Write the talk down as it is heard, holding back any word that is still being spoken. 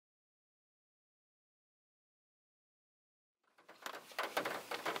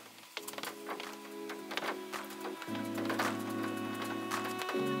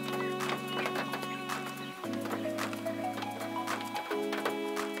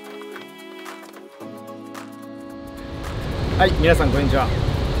はい、皆さんこんにちは。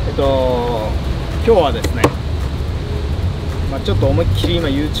今日はですね、ちょっと思いっきり今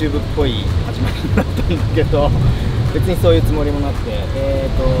YouTube っぽい始まりになったんだけど、別にそういうつもりもなくて、ノ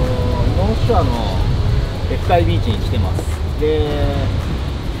ーショアの深いビーチに来てます。で、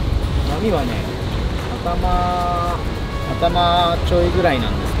波はね、頭ちょいぐらいな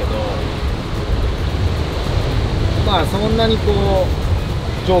んですけど、そんなにこう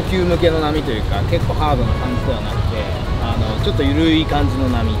上級向けの波というか、結構ハードな感じではなくて、ちょっと緩い感じの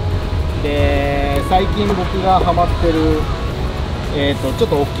波で、最近僕がハマってる、ちょっ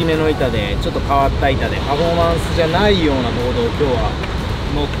と大きめの板で、ちょっと変わった板で、パフォーマンスじゃないようなボードを今日は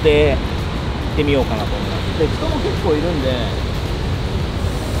乗っていってみようかなと思います。で、人も結構いるんで、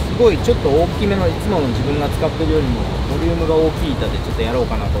すごいちょっと大きめの、いつもの自分が使ってるよりもボリュームが大きい板でちょっとやろう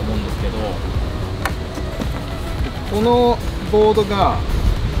かなと思うんですけど、このボードが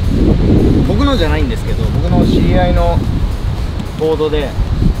僕のじゃないんですけど、僕の知り合いのボードで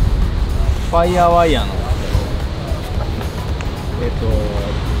ファイヤーワイヤーなんですけ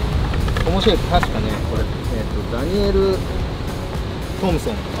ど、面白い。確かね、これ、ダニエル・トム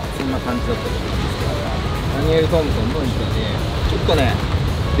ソンとかそんな感じだったと思うんですけど、ダニエル・トムソンの板で、ちょっとね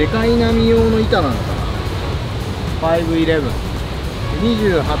でかい波用の板なのかな、511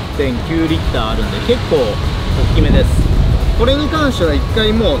 28.9 リッターあるんで結構大きめです。これに関しては1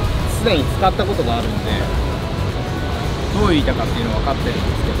回もうすでに使ったことがあるんで、どういう板かっていうのは分かってるんで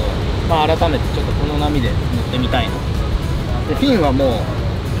すけど、改めてちょっとこの波で乗ってみたいな。で、フィンはも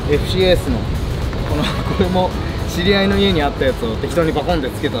う FCS のこれも知り合いの家にあったやつを適当にバコンって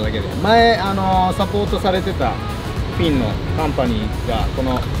つけただけで、前サポートされてたフィンのカンパニーがこ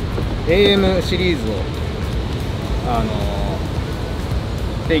の AM シリーズを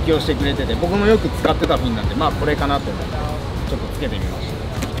提供してくれてて、僕もよく使ってたフィンなんで、これかなと思ってちょっとつけてみました。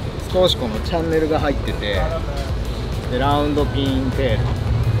少しこのチャンネルが入ってて、でラウンドピンテール、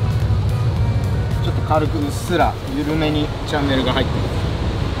ちょっと軽くうっすら緩めにチャンネルが入ってます。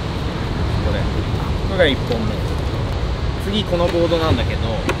これが1本目。次このボードなんだけど、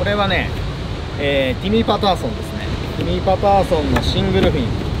これはね、ティミーパターソンですね。ティミーパターソンのシングルフィン。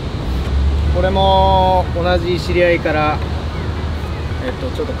これも同じ知り合いからち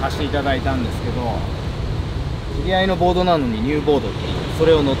ょっと貸していただいたんですけど、知り合いのボードなのにニューボードっていう、そ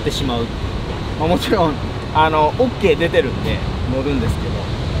れを乗ってしまう。もちろんOK 出てるんで乗るんですけど、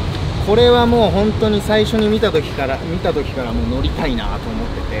これはもう本当に最初に見た時からもう乗りたいなと思っ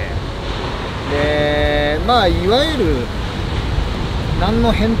てて、でいわゆる何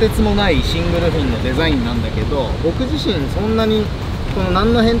の変哲もないシングルフィンのデザインなんだけど、僕自身そんなにこの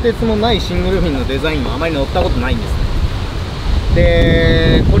何の変哲もないシングルフィンのデザインはあまり乗ったことないんですね。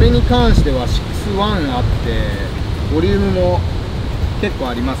で、これに関しては61あって、ボリュームも結構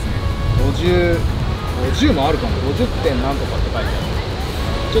ありますね。50もあるかも。50点なんとかって書いてある。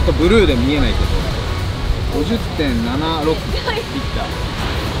ちょっとブルーで見えないけど 50.76 リッター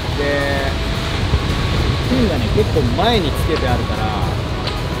で、フィンがね結構前につけてあるから、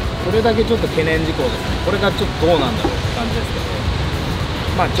それだけちょっと懸念事項ですね。これがちょっとどうなんだろうって感じですけど、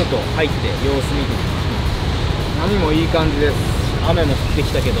ちょっと入って様子見てみます。波もいい感じです。雨も降って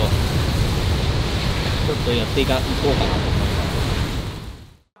きたけど、ちょっとやっていこうかなと思います。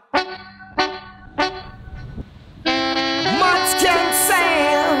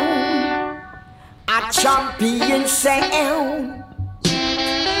Champion sound,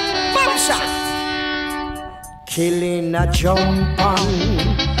 boom shot. Killing a jump on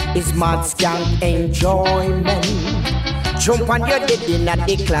is mad skank enjoyment. Jump on your dead in a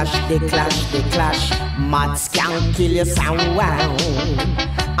the clash. Mad skank kill your sound wow.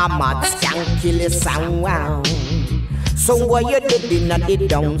 A mad skank kill your sound wow. So what you dead in a the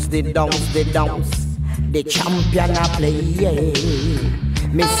downs. The champion a play.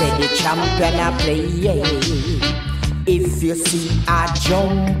 Me say the champion a play. If you see a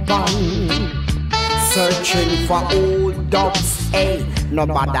jump on, searching for old dogs,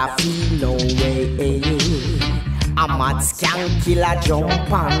 nobody feel no way. A mad skank kill a jump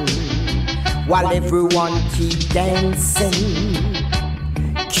on, while everyone keep dancing,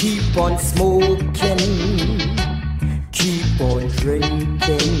 keep on smoking, keep on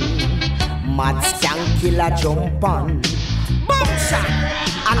drinking. Mad skank kill a jump on.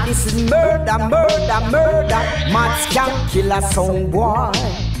 And this is murder. Mad skank kill a song boy.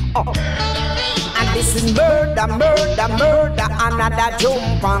 And this is murder. Another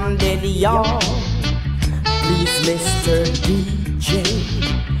jump on the yard. Please, Mr. DJ,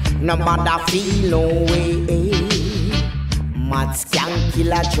 no matter feel no way. Mad skank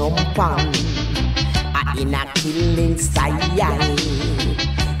kill a jump on. In a killing style,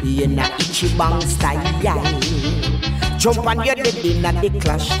 in a Ichiban style. Jump on your dead in the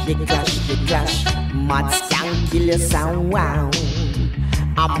clash, the clash, the clash. Mats can kill your sound, wow.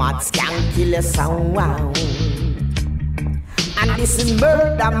 A mats can kill your sound, wow. And this is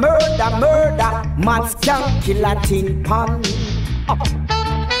murder, murder, murder. Mats can kill a tin pan.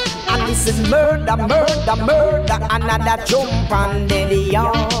 And this is murder, murder, murder. Another jump on the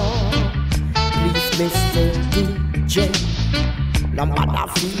yard. Please, Mr. DJ, no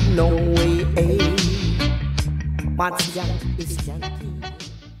matter feel no way. Mats can is Yankee.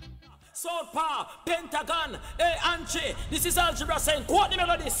 Southpaw, Pentagon, hey Anchi, this is Algebra saying, quote the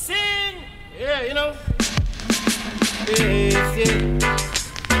melody, sing! Yeah, you know. Yes, yeah.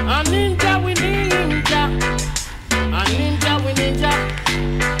 A ninja we ninja. A ninja we ninja.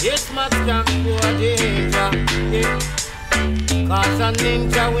 Yes, Mats can go a danger. Yeah. Cause a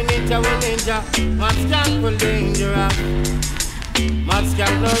ninja we ninja we ninja. Mats can go dangerous. Mats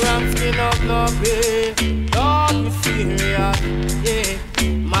can no ram skin up no bay. Lord we serious. Yeah.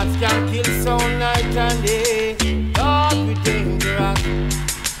 Mats can kill sound night and day. Lord we dangerous.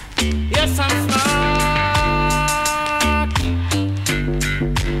 Yes, I'm smart.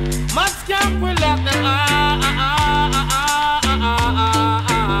 Mats can pull up the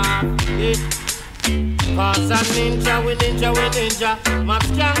yeah. Cause a ninja we ninja we ninja. Mats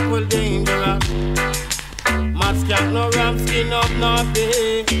can pull dangerous. Mats can no ram skin up no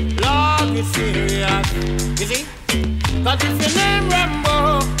day. Lord we serious. You see? Cause if your name Rambo,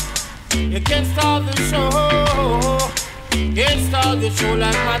 you can't start the show. Can't start the show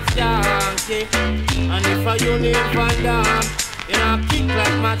like Mats Yankee. And if a you name Van Damme, you know kick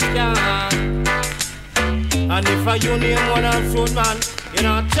like Mats Yankee. And if a you name one of Soul Man, you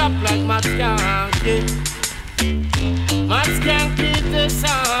know chop like Mats Yankee. Mats Yankee is the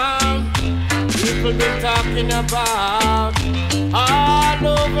sound people been talking about all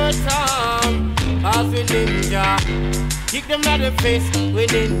over town. Cause we ninja, kick them out the face, we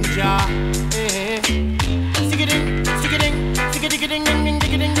ninja. Stick it in, stick it in, stick it ding ding ding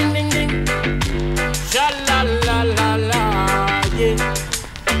ding ding ding ding ding. Sha la la la la, yeah.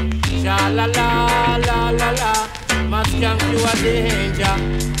 Sha la la la la la. Mats can you a danger.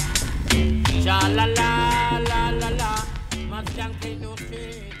 Sha la la la la la. Mats can no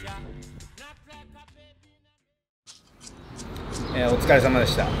stranger.お疲れ様で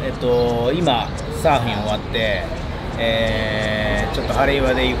した。今サーフィン終わって、ちょっと晴れ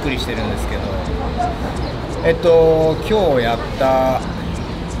岩でゆっくりしてるんですけど、今日やっ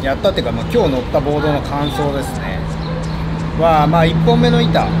たっていうか、今日乗ったボードの感想ですね。は1本目の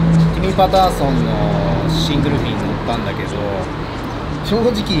板、ティミーパターソンのシングルフィン乗ったんだけど、正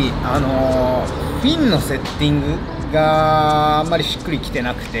直フィンのセッティングがあんまりしっくりきて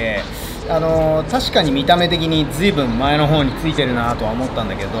なくて。確かに見た目的に随分前の方についてるなとは思ったん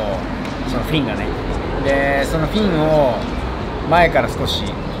だけど、そのフィンがね。でそのフィンを前から少し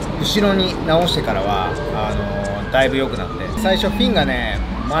後ろに直してからはだいぶ良くなって、最初フィンがね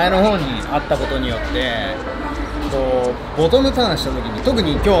前の方にあったことによってこうボトムターンした時に、特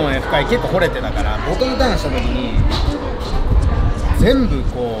に今日の F 回結構掘れてたから、ボトムターンした時に全部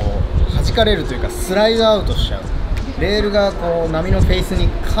こう弾かれるというかスライドアウトしちゃう。レールがこう波のフェイスに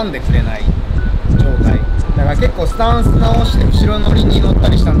噛んでくれない状態だから、結構スタンス直して後ろ乗りに乗った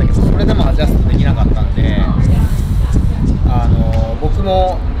りしたんだけど、それでもアジャストできなかったんで、僕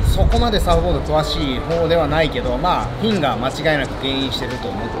もそこまでサーフボード詳しい方ではないけど、フィンが間違いなく原因してると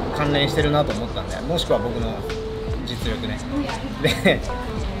思う、関連してるなと思ったんで、もしくは僕の実力ね。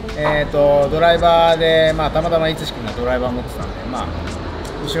でドライバーで、たまたまいつし君がドライバー持ってたんで、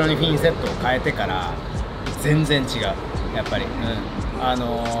後ろにフィンセットを変えてから全然違う、やっぱり、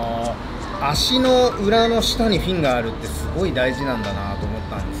足の裏の下にフィンがあるってすごい大事なんだなと思っ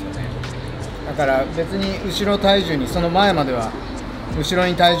たんですよね。だから別に後ろ体重に、その前までは後ろ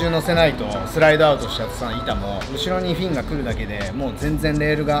に体重乗せないとスライドアウトしちゃってた板も、後ろにフィンが来るだけでもう全然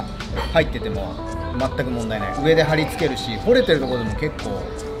レールが入ってても全く問題ない。上で貼り付けるし、掘れてるところでも結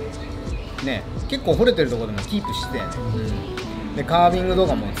構掘れてるところでもキープしてね、でカービングと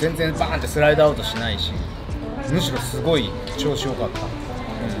かも全然バーンってスライドアウトしないし、むしろすごい調子良かった、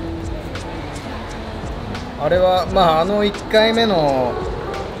あれは1回目の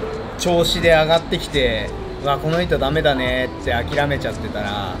調子で上がってきて、この板ダメだねって諦めちゃってた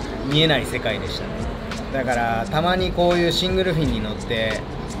ら見えない世界でしたね。だからたまにこういうシングルフィンに乗って、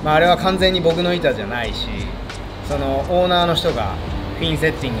あれは完全に僕の板じゃないし、そのオーナーの人がフィン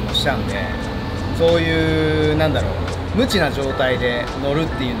セッティングもしたんで、そういう無知な状態で乗るっ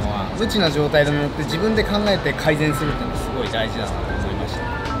ていうのは、無知な状態で乗って自分で考えて改善するっていうのはすごい大事だなと思いました。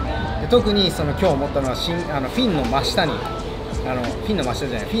で特に今日思ったのはフィンの真下にフィンの真下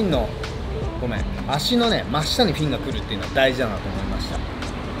じゃない、フィンのごめん、足のね真下にフィンが来るっていうのは大事だなと思いました。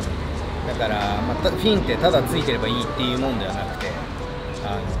だから、フィンってただついてればいいっていうもんではなくて、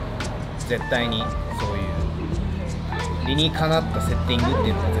絶対にそういう理にかなったセッティングって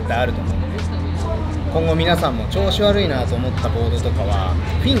いうのが絶対あると思うので、今後皆さんも調子悪いなと思ったボードとかは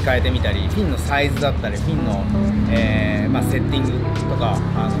フィン変えてみたり、フィンのサイズだったり、フィンの、セッティングとか、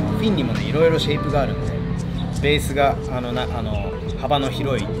フィンにもねいろいろシェイプがあるんで、ベースが幅の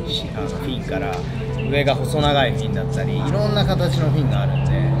広いフィンから上が細長いフィンだったり、いろんな形のフィンがあるん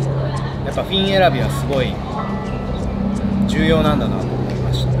で、やっぱフィン選びはすごい重要なんだなと思い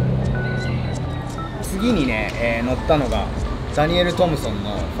ました。次にね、乗ったのがダニエル・トムソン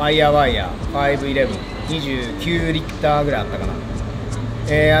のファイヤーワイヤー511、29リッターぐらいあったかな。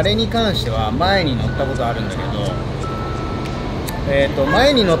あれに関しては前に乗ったことあるんだけど、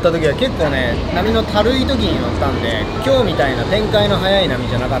前に乗った時は結構ね波の軽い時に乗ったんで、今日みたいな展開の速い波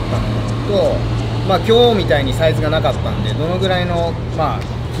じゃなかったのと、今日みたいにサイズがなかったんで、どのぐらいの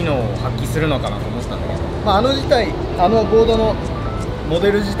機能を発揮するのかなと思ったんだけど、ボードのモ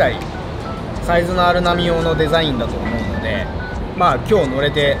デル自体サイズのある波用のデザインだと思うので、今日乗れ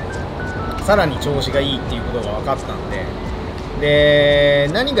てさらに調子がいいっていうことが分かったんで、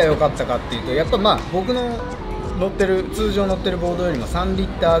何が良かったかっていうと、やっぱ僕の通常乗ってるボードよりも3リッ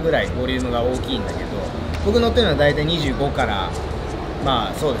ターぐらいボリュームが大きいんだけど、僕乗ってるのはだいたい25から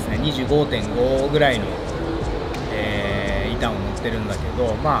そうですね 25.5 ぐらいの、板を乗ってるんだけ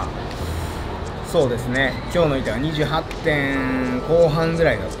ど、そうですね、今日の板が28点後半ぐ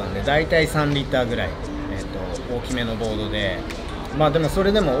らいだったんで、だいたい3リッターぐらい、大きめのボードで、でもそ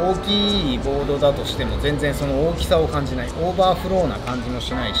れでも大きいボードだとしても全然その大きさを感じない、オーバーフローな感じも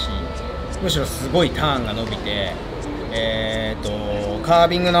しないし、むしろすごいターンが伸びて、カー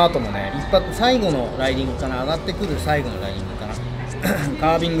ビングの後もね、最後のライディングかな、上がってくる最後のライディングかな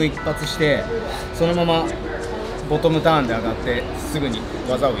カービング一発してそのままボトムターンで上がってすぐに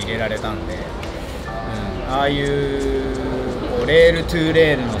技を入れられたんで、ああいうレールトゥー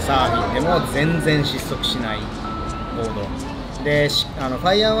レールのサーフィンでも全然失速しないボードで、フ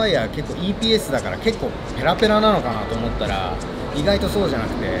ァイヤーワイヤー結構 EPS だから結構ペラペラなのかなと思ったら、意外とそうじゃな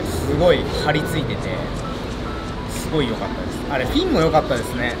くてすごい張り付いててすごい良かったです。あれフィンも良かったで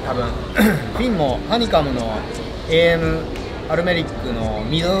すね、多分フィンもハニカムの AM アルメリックの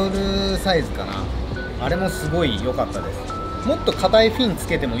ミドルサイズかな、あれもすごい良かったです。もっと硬いフィンつ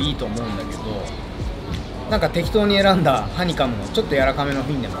けてもいいと思うんだけど、なんか適当に選んだハニカムのちょっと柔らかめの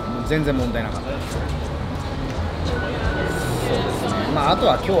フィンでももう全然問題なかったです。そうですね、あと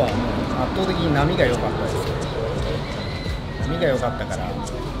は今日はもう圧倒的に波が良かったです。波が良かったから、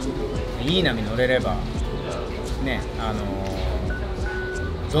いい波乗れればね、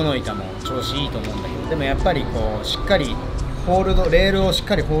どの板も調子いいと思うんだけど、でもやっぱりしっかりレールをしっ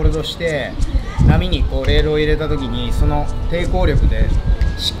かりホールドして波にレールを入れた時にその抵抗力で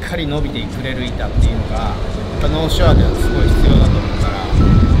しっかり伸びてくれる板っていうのがやっぱノーショアではすごい必要だと思うか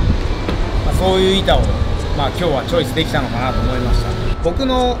ら、そういう板を今日はチョイスできたのかなと思いました。僕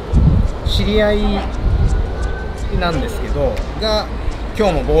の知り合いなんですけどが今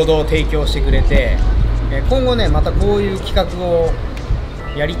日もボードを提供してくれて、今後ねまたこういう企画を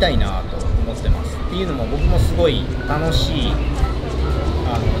やりたいなと思ってます。っていうのも僕もすごい楽しい、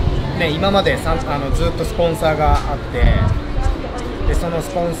今までずっとスポンサーがあって、でそのス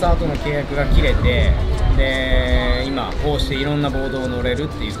ポンサーとの契約が切れて、で今こうしていろんなボードを乗れるっ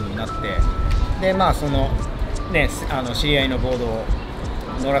ていう風になって、でそのね知り合いのボードを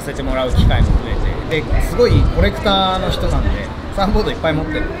乗らせてもらう機会も増えて、ですごいコレクターの人なんでサーフボードいっぱい持っ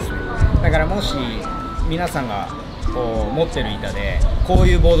てるんですね。だからもし皆さんが持ってる板でこう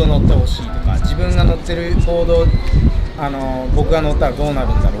いうボード乗ってほしいとか、自分が乗ってるボード僕が乗ったらどうなる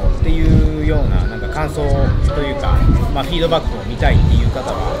んだろうっていうような、なんか感想というか、フィードバックを見たいっていう方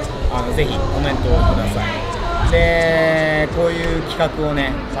はぜひコメントをください。でこういう企画を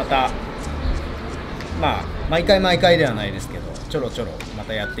ねまた毎回ではないですけどちょろちょろま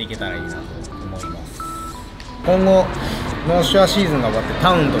たやっていけたらいいなと思います。今後ノーショアシーズンが終わって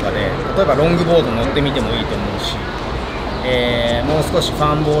タウンとかで例えばロングボード乗ってみてもいいと思うし、もう少しフ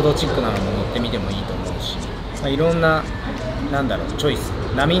ァンボードチックなのも乗ってみてもいいと思うし、いろんなチョイス、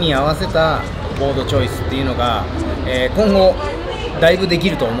波に合わせたボードチョイスっていうのが、今後だいぶでき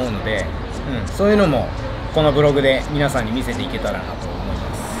ると思うので、そういうのもこのブログで皆さんに見せていけたらなと思い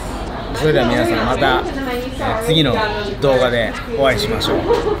ます。それでは皆さんまた、次の動画でお会いしましょう。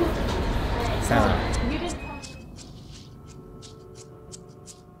さよなら。